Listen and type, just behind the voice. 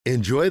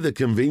Enjoy the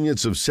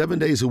convenience of 7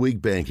 days a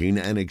week banking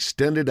and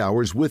extended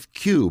hours with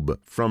Cube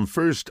from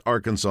First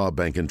Arkansas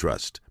Bank and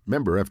Trust.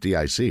 Member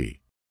FDIC.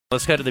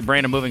 Let's head to the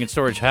Brandon Moving and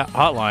Storage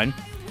Hotline.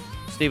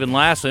 Stephen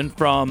Lassan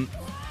from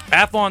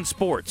Athlon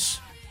Sports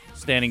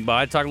standing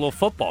by to talk a little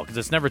football because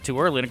it's never too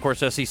early. And, of course,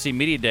 SEC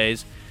Media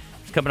Days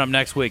is coming up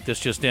next week. This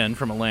just in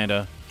from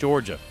Atlanta,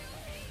 Georgia.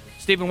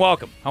 Stephen,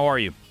 welcome. How are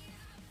you?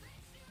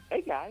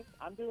 Hey, guys.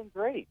 I'm doing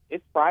great.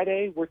 It's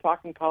Friday. We're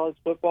talking college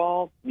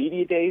football.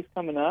 Media Days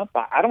coming up.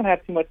 I don't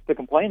have too much to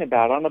complain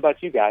about. I don't know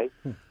about you guys.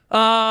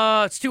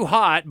 It's too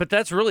hot, but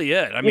that's really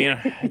it. I mean,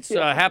 it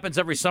happens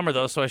every summer,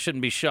 though, so I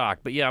shouldn't be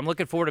shocked. But, yeah, I'm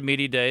looking forward to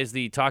Media Days.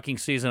 The talking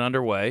season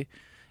underway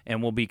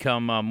and will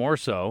become more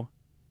so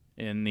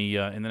in the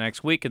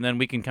next week. And then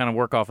we can kind of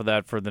work off of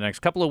that for the next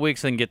couple of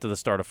weeks and get to the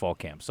start of fall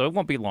camp. So it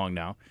won't be long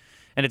now.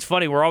 And it's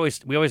funny, we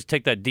always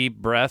take that deep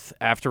breath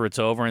after it's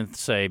over and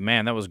say,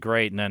 man, that was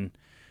great. And then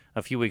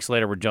a few weeks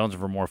later, we're jonesing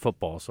for more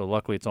football. So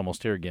luckily, it's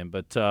almost here again.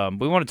 But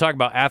we want to talk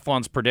about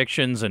Athlon's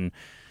predictions and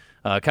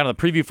kind of the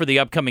preview for the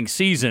upcoming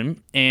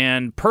season.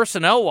 And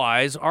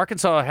personnel-wise,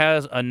 Arkansas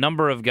has a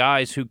number of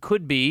guys who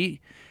could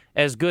be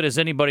as good as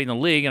anybody in the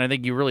league. And I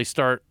think you really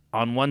start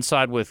on one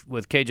side with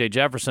KJ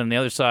Jefferson and the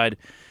other side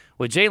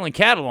with Jalen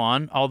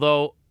Catalon,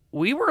 although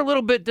we were a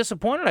little bit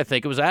disappointed, I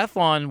think. It was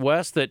Athlon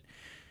West that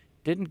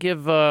didn't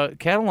give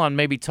Catalon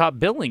maybe top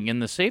billing in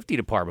the safety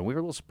department. We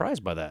were a little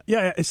surprised by that.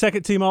 Yeah,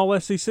 second team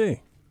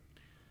All-SEC.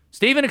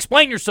 Stephen,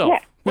 explain yourself. Yeah.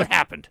 What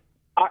happened?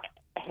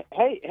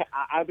 Hey,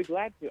 I'd be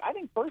glad to. I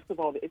think, first of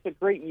all, it's a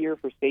great year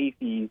for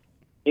safeties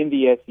in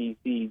the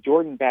SEC.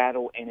 Jordan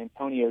Battle and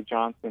Antonio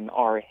Johnson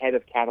are ahead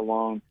of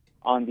Catalon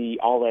on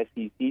the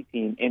All-SEC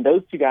team, and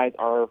those two guys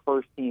are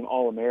first-team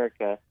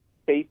All-America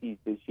safeties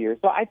this year.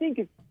 So I think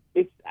it's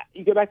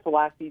you go back to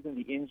last season,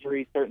 the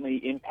injury certainly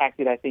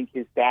impacted, I think,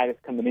 his status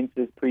coming into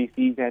this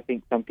preseason. I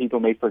think some people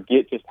may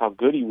forget just how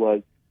good he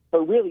was.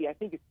 But really, I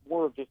think it's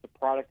more of just a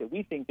product that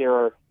we think there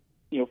are,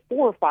 4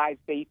 or 5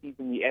 safeties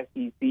in the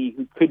SEC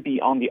who could be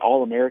on the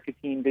All-America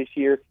team this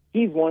year.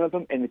 He's one of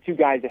them, and the two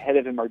guys ahead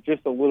of him are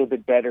just a little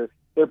bit better.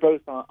 They're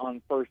both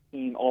on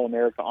first-team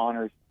All-America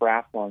honors for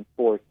Athlon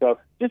Sports. So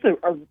just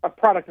a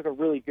product of a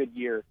really good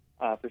year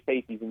for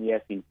safeties in the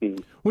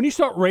SEC. When you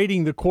start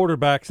rating the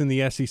quarterbacks in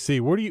the SEC,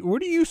 where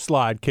do you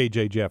slide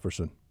KJ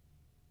Jefferson?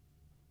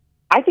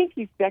 I think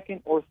he's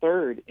second or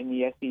third in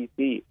the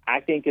SEC. I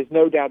think there's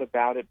no doubt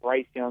about it.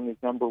 Bryce Young is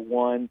number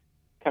one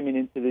coming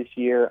into this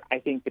year. I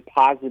think the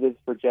positives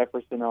for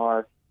Jefferson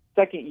are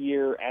second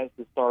year as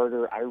the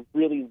starter. I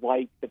really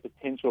like the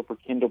potential for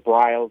Kendall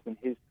Briles and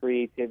his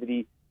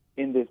creativity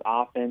in this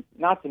offense.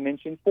 Not to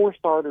mention, 4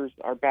 starters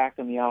are back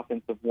on the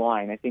offensive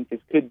line. I think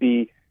this could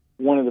be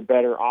one of the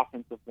better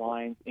offensive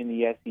lines in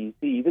the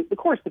SEC. Of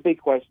course, the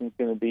big question is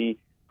going to be,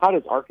 how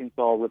does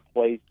Arkansas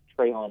replace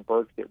Treylon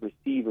Burks at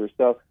receiver?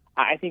 So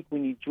I think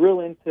when you drill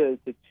into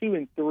 2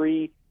 and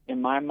 3,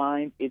 in my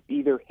mind, it's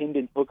either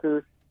Hendon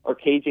Hooker or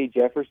KJ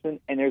Jefferson,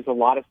 and there's a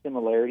lot of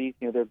similarities.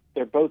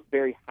 They're both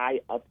very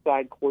high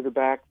upside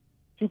quarterbacks,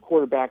 2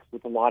 quarterbacks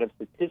with a lot of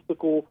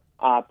statistical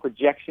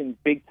projections,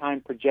 big-time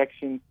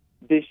projections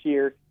this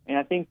year. And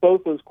I think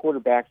both those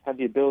quarterbacks have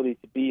the ability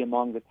to be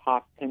among the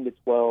top 10 to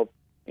 12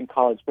 in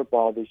college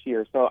football this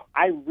year. So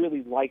I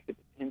really like the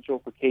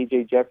potential for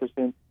KJ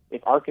Jefferson.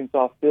 If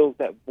Arkansas fills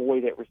that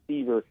void at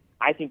receiver,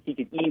 I think he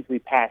could easily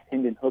pass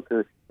Hendon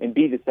Hooker and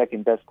be the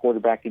second-best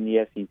quarterback in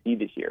the SEC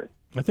this year.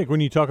 I think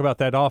when you talk about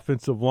that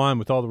offensive line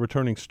with all the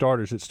returning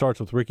starters, it starts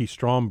with Ricky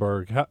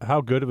Stromberg. How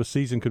good of a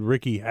season could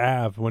Ricky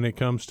have when it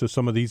comes to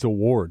some of these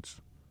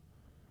awards?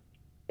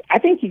 I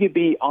think he could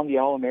be on the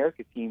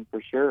All-America team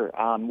for sure.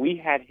 We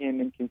had him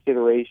in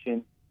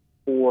consideration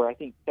for, I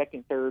think,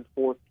 second, third,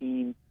 fourth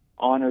team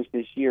honors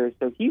this year.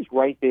 So he's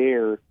right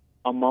there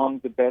among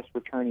the best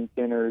returning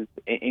centers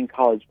in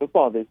college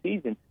football this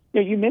season.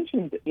 You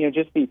mentioned,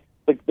 just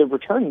the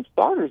returning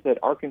starters that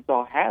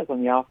Arkansas has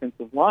on the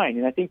offensive line.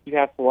 And I think you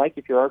have to, like,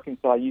 if you're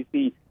Arkansas, you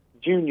see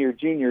junior,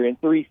 and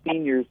 3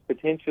 seniors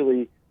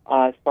potentially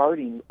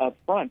starting up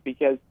front,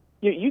 because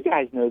you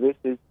guys know this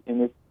is,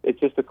 and it's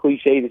just a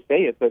cliche to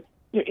say it, but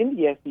in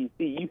the SEC,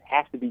 you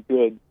have to be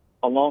good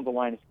along the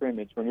line of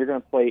scrimmage when you're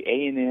going to play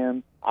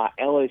A&M,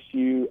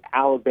 LSU,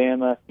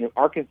 Alabama.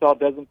 Arkansas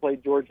doesn't play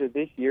Georgia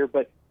this year,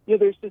 but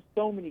there's just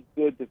so many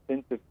good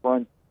defensive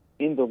fronts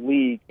in the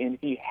league. And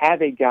if you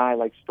have a guy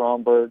like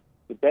Stromberg,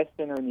 the best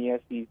center in the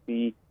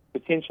SEC,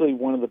 potentially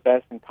one of the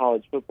best in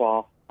college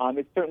football,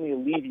 it certainly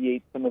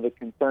alleviates some of the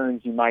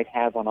concerns you might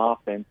have on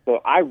offense.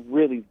 So I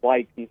really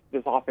like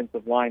this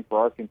offensive line for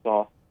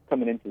Arkansas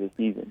coming into the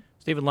season.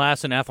 Stephen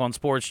Lassan, Athlon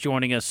Sports,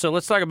 joining us. So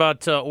let's talk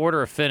about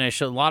order of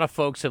finish. A lot of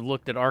folks have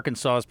looked at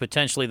Arkansas as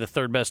potentially the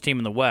third-best team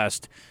in the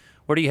West.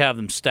 Where do you have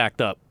them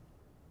stacked up?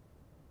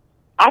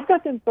 I've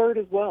got them third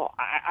as well.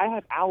 I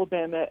have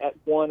Alabama at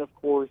 1, of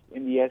course,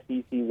 in the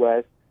SEC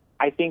West.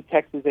 I think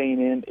Texas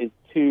A&M is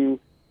 2.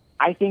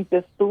 I think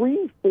the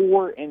 3,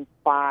 4, and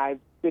 5,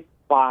 6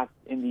 spots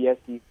in the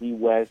SEC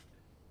West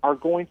are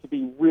going to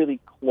be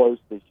really close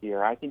this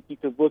year. I think you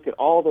could look at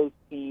all those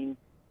teams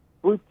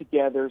grouped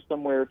together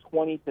somewhere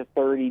 20 to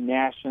 30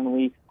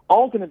 nationally.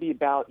 all going to be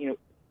about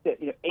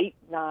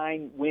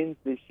 8-9 wins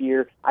this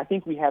year. I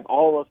think we have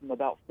all of them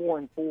about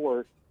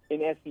 4-4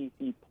 in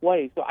SEC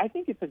play. So I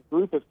think it's a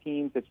group of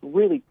teams that's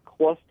really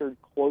clustered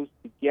close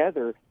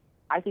together.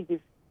 I think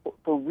if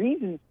for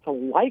reasons to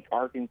like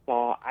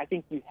Arkansas, I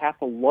think you have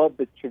to love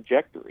the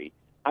trajectory.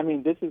 I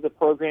mean, this is a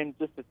program,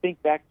 just to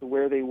think back to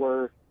where they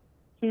were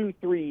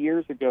 2-3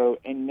 years ago,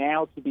 and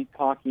now to be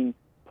talking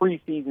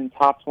preseason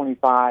top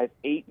 25,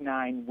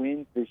 8-9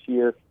 wins this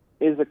year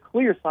is a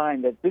clear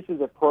sign that this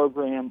is a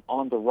program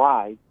on the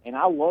rise. And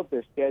I love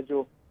their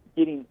schedule,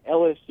 getting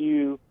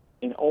LSU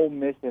and Ole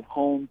Miss at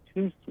home,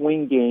 2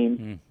 swing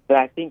games that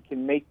I think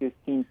can make this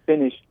team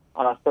finish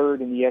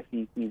third in the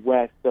SEC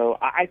West. So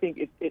I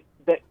think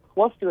that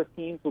cluster of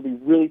teams will be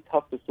really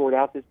tough to sort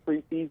out this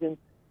preseason.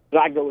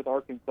 But I go with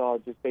Arkansas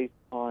just based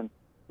on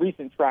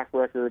recent track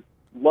record,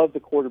 love the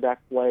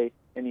quarterback play,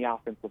 and the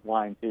offensive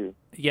line too.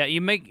 Yeah,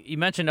 you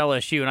mentioned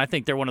LSU, and I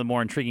think they're one of the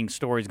more intriguing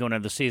stories going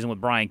into the season with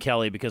Brian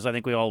Kelly, because I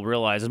think we all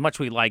realize, as much as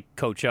we like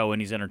Coach O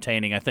and he's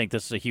entertaining, I think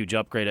this is a huge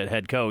upgrade at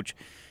head coach.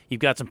 You've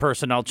got some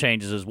personnel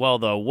changes as well,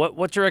 though.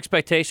 What's your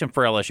expectation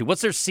for LSU?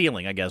 What's their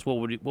ceiling, I guess?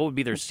 What would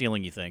be their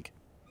ceiling, you think?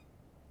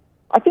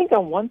 I think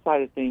on one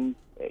side of things,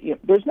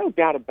 there's no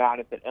doubt about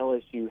it that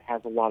LSU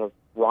has a lot of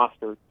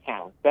roster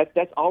talent.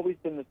 That's always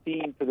been the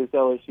theme for this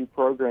LSU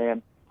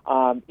program.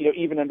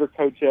 Even under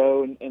Coach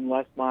O and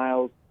Les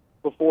Miles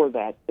before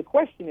that. The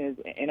question is,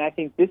 and I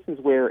think this is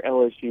where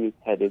LSU is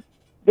headed,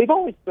 they've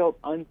always felt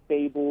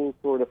unstable,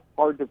 sort of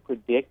hard to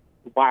predict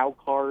wild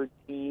card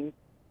team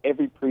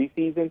every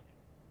preseason.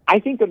 I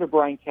think under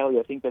Brian Kelly,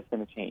 I think that's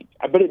going to change.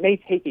 But it may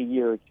take a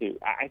year or two.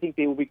 I think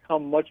they will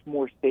become much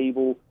more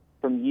stable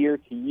from year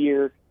to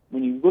year.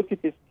 When you look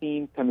at this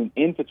team coming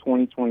into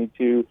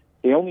 2022,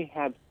 they only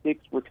have 6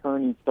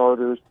 returning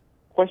starters,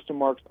 question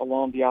marks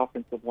along the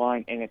offensive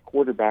line and at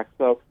quarterback.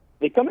 So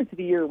they come into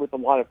the year with a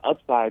lot of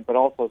upside, but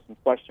also some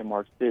question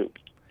marks too.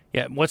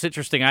 Yeah, what's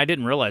interesting, I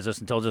didn't realize this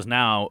until just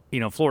now,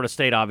 Florida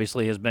State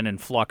obviously has been in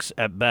flux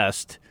at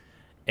best,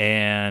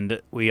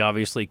 and we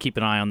obviously keep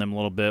an eye on them a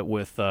little bit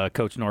with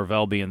Coach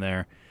Norvell being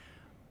there.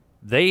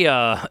 They've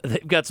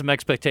got some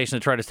expectation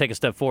to try to take a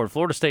step forward.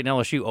 Florida State and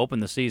LSU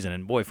opened the season,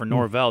 and boy, for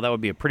Norvell, that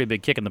would be a pretty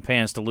big kick in the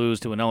pants to lose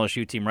to an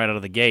LSU team right out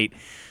of the gate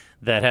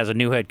that has a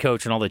new head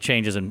coach and all the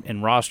changes in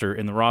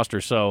the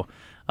roster. So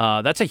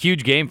that's a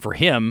huge game for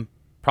him,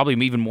 probably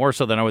even more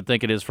so than I would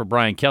think it is for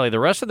Brian Kelly. The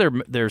rest of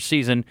their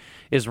season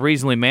is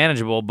reasonably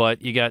manageable,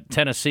 but you got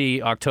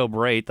Tennessee October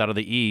 8th out of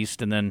the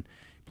East, and then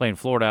playing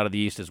Florida out of the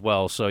East as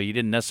well. So you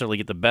didn't necessarily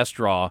get the best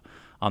draw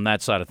on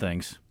that side of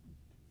things.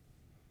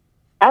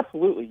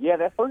 Absolutely. Yeah,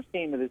 that first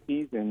game of the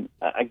season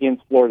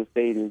against Florida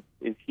State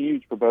is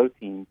huge for both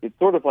teams. It's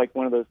sort of like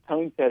one of those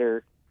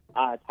tone-setter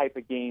type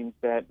of games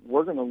that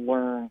we're going to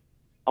learn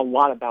a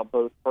lot about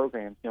both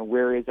programs.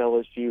 Where is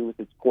LSU with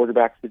its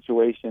quarterback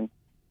situation?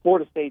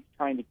 Florida State's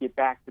trying to get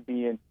back to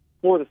being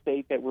Florida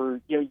State that we're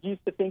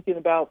used to thinking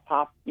about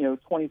top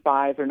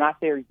 25. They're not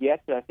there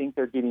yet, but I think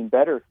they're getting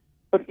better.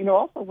 But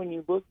also when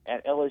you look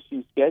at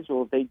LSU's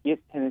schedule, they get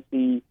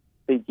Tennessee,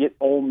 they get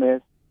Ole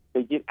Miss,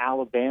 they get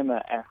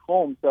Alabama at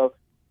home. So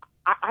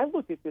I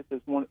look at this as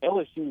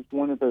LSU is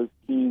one of those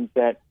teams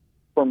that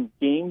from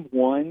game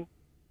 1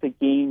 to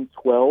game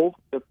 12,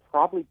 they're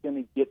probably going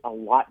to get a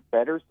lot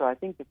better. So I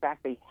think the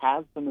fact they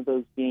have some of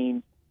those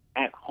games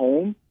at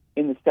home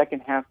in the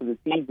second half of the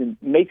season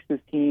makes this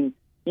team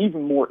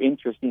even more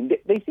interesting.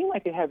 They seem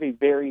like they have a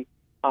very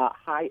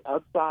high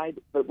upside,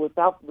 but with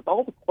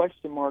all the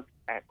question marks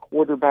at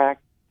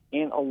quarterback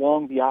and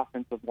along the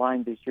offensive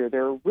line this year,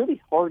 they're a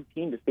really hard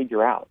team to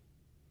figure out.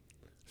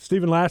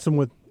 Stephen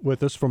Lassan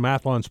with us from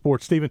Athlon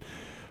Sports. Stephen,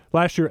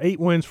 last year, 8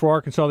 wins for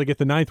Arkansas. They get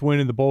the 9th win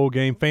in the bowl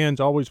game. Fans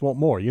always want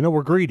more.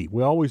 We're greedy.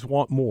 We always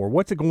want more.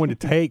 What's it going to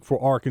take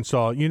for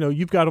Arkansas?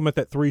 You've got them at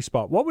that 3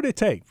 spot. What would it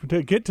take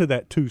to get to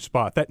that 2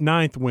 spot, that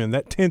 9th win,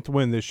 that 10th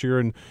win this year,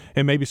 and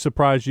maybe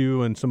surprise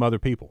you and some other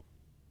people?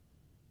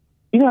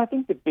 I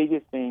think the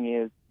biggest thing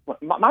is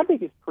my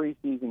biggest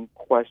preseason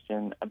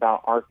question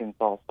about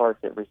Arkansas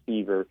starts at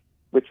receiver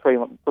with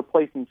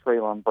replacing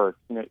Treylon Burks.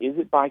 Is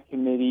it by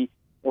committee,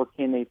 or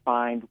can they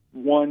find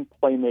one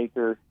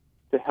playmaker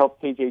to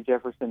help KJ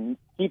Jefferson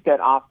keep that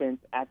offense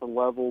at the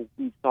level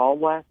we saw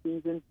last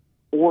season,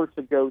 or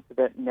to go to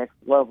that next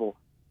level?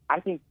 I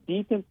think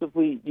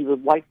defensively, you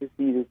would like to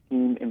see this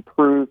team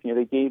improve.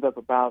 They gave up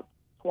about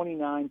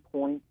 29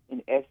 points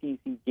in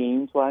SEC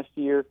games last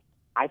year.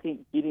 I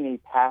think getting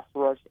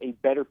a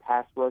better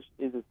pass rush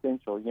is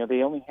essential.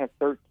 They only had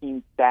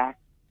 13 sacks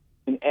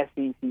in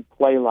SEC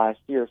play last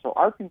year. So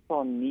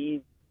Arkansas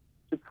needs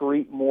to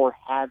create more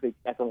havoc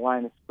at the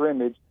line of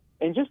scrimmage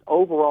and just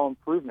overall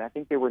improvement. I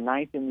think they were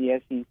 9th in the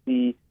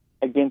SEC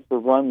against the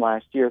run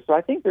last year. So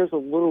I think there's a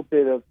little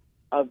bit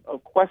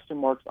of question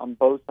marks on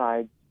both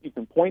sides you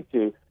can point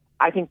to.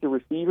 I think the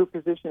receiver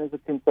position is a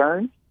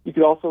concern. You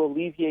could also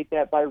alleviate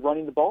that by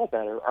running the ball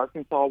better.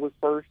 Arkansas was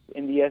first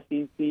in the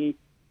SEC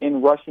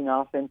in rushing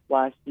offense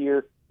last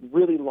year.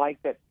 Really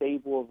like that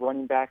stable of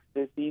running backs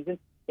this season.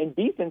 And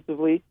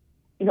defensively,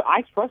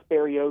 I trust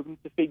Barry Odom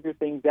to figure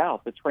things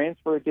out. The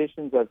transfer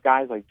additions of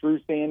guys like Drew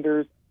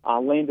Sanders,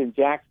 Landon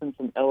Jackson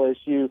from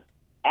LSU,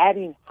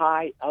 adding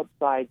high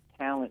upside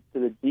talent to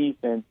the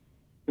defense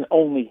can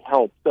only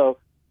help. So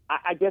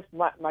I guess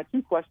my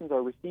two questions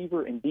are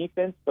receiver and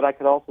defense, but I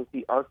could also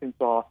see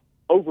Arkansas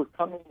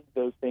overcoming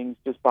those things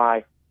just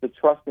by the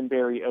trust in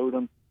Barry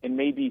Odom and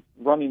maybe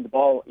running the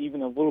ball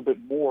even a little bit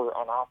more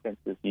on offense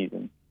this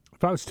season.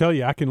 If I was to tell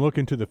you, I can look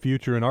into the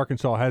future, and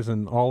Arkansas has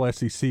an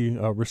all-SEC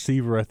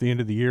receiver at the end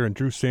of the year, and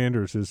Drew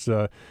Sanders is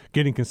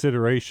getting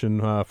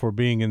consideration for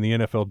being in the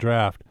NFL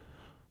draft.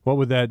 What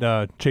would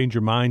that change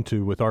your mind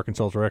to with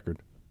Arkansas's record?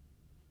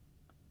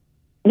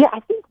 Yeah,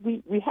 I think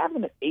we have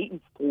them at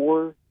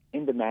 8-4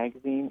 in the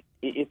magazine.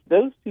 If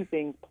those two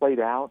things played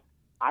out,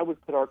 I would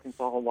put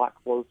Arkansas a lot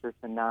closer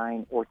to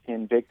 9 or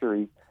 10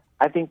 victories.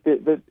 I think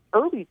that the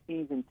early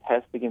season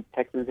test against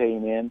Texas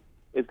A&M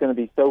is going to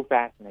be so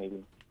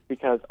fascinating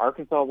because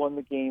Arkansas won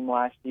the game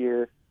last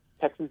year.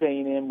 Texas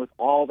A&M with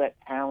all that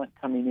talent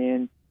coming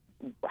in,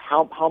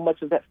 how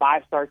much of that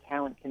 5-star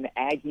talent can the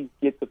Aggies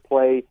get to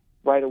play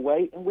right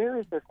away, and where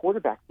is their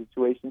quarterback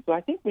situation? So I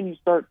think when you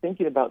start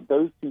thinking about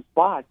those two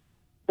spots,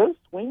 those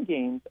swing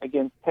games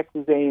against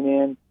Texas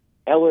A&M,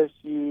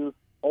 LSU,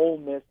 Ole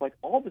Miss, like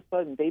all of a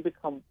sudden they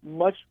become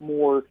much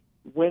more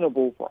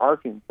winnable for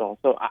Arkansas.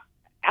 So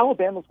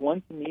Alabama's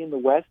won to me in the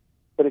West,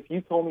 but if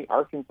you told me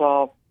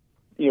Arkansas,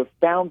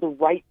 found the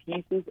right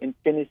pieces and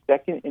finished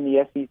second in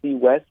the SEC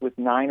West with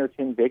 9 or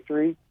 10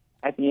 victories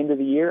at the end of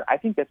the year, I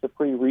think that's a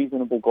pretty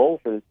reasonable goal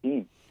for this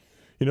team.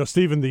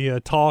 Stephen, the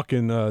talk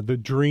and the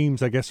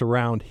dreams, I guess,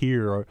 around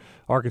here,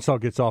 Arkansas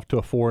gets off to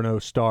a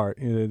 4-0 start.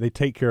 They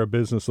take care of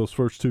business those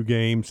first two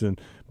games and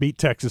beat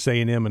Texas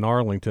A&M and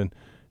Arlington.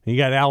 And you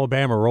got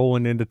Alabama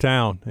rolling into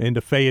town,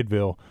 into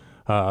Fayetteville.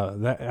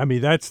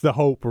 That's the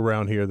hope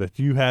around here, that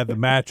you have the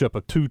matchup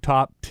of two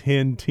top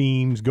 10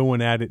 teams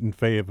going at it in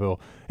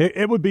Fayetteville.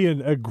 It would be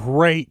a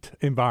great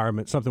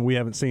environment, something we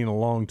haven't seen in a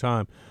long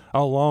time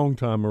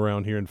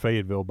around here in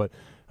Fayetteville. But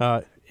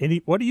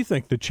what do you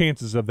think the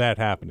chances of that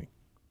happening?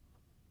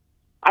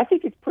 I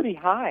think it's pretty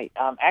high.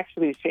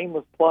 Actually, a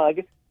shameless plug,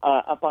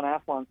 up on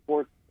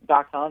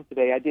athlonsports.com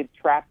today, I did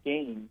trap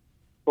games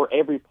for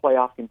every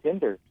playoff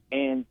contender.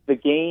 And the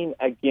game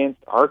against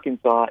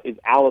Arkansas is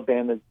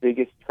Alabama's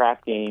biggest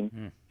trap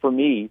game for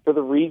me, for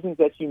the reasons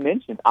that you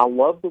mentioned. I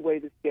love the way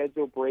the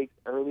schedule breaks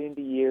early in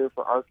the year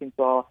for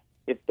Arkansas.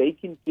 If they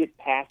can get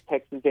past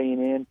Texas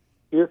A&M,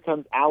 here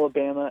comes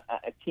Alabama,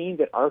 a team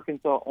that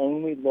Arkansas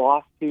only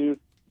lost to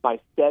by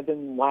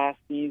 7 last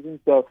season.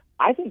 So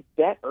I think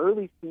that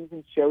early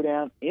season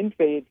showdown in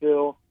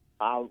Fayetteville,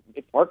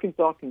 if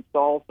Arkansas can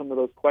solve some of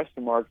those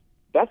question marks,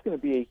 that's going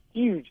to be a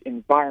huge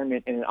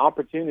environment and an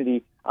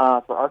opportunity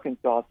for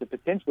Arkansas to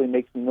potentially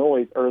make some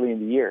noise early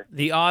in the year.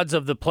 The odds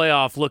of the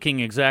playoff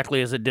looking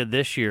exactly as it did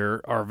this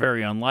year are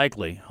very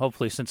unlikely.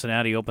 Hopefully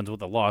Cincinnati opens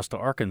with a loss to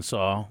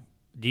Arkansas.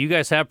 Do you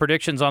guys have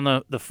predictions on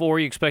the 4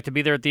 you expect to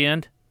be there at the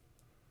end?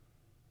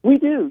 We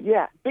do,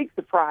 yeah. Big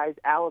surprise,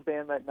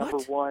 Alabama at number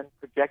 1,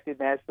 projected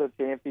national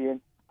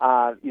champion.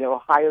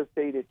 Ohio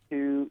State at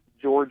 2,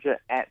 Georgia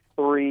at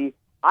 3.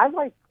 I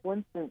like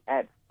Clemson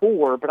at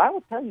 4, but I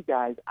will tell you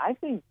guys, I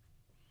think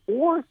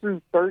 4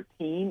 through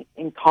 13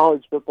 in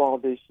college football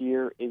this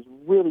year is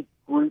really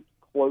grouped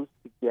close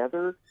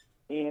together,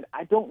 and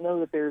I don't know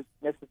that there's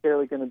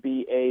necessarily going to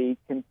be a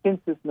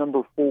consensus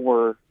number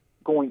 4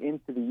 going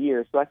into the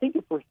year. So I think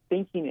if we're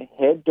thinking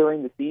ahead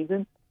during the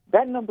season,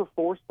 that number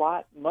 4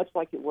 spot, much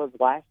like it was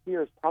last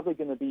year, is probably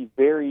going to be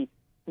very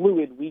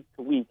fluid week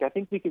to week. I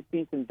think we could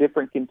see some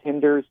different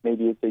contenders.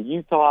 Maybe it's a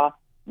Utah,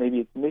 maybe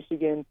it's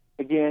Michigan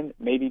again,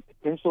 maybe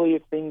potentially,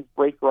 if things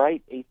break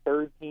right, a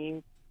third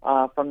team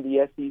from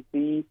the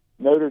SEC,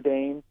 Notre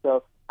Dame.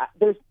 So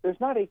there's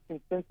not a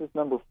consensus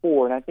number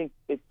 4, and I think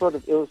it sort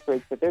of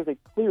illustrates that there's a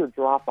clear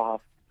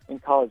drop-off in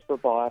college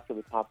football after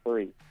the top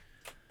 3.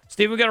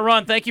 Steve, we got to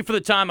run. Thank you for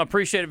the time. I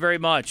appreciate it very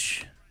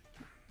much.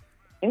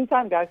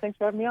 Anytime, guys. Thanks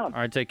for having me on. All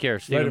right, take care.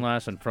 Stephen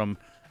Lassan from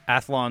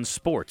Athlon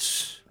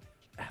Sports.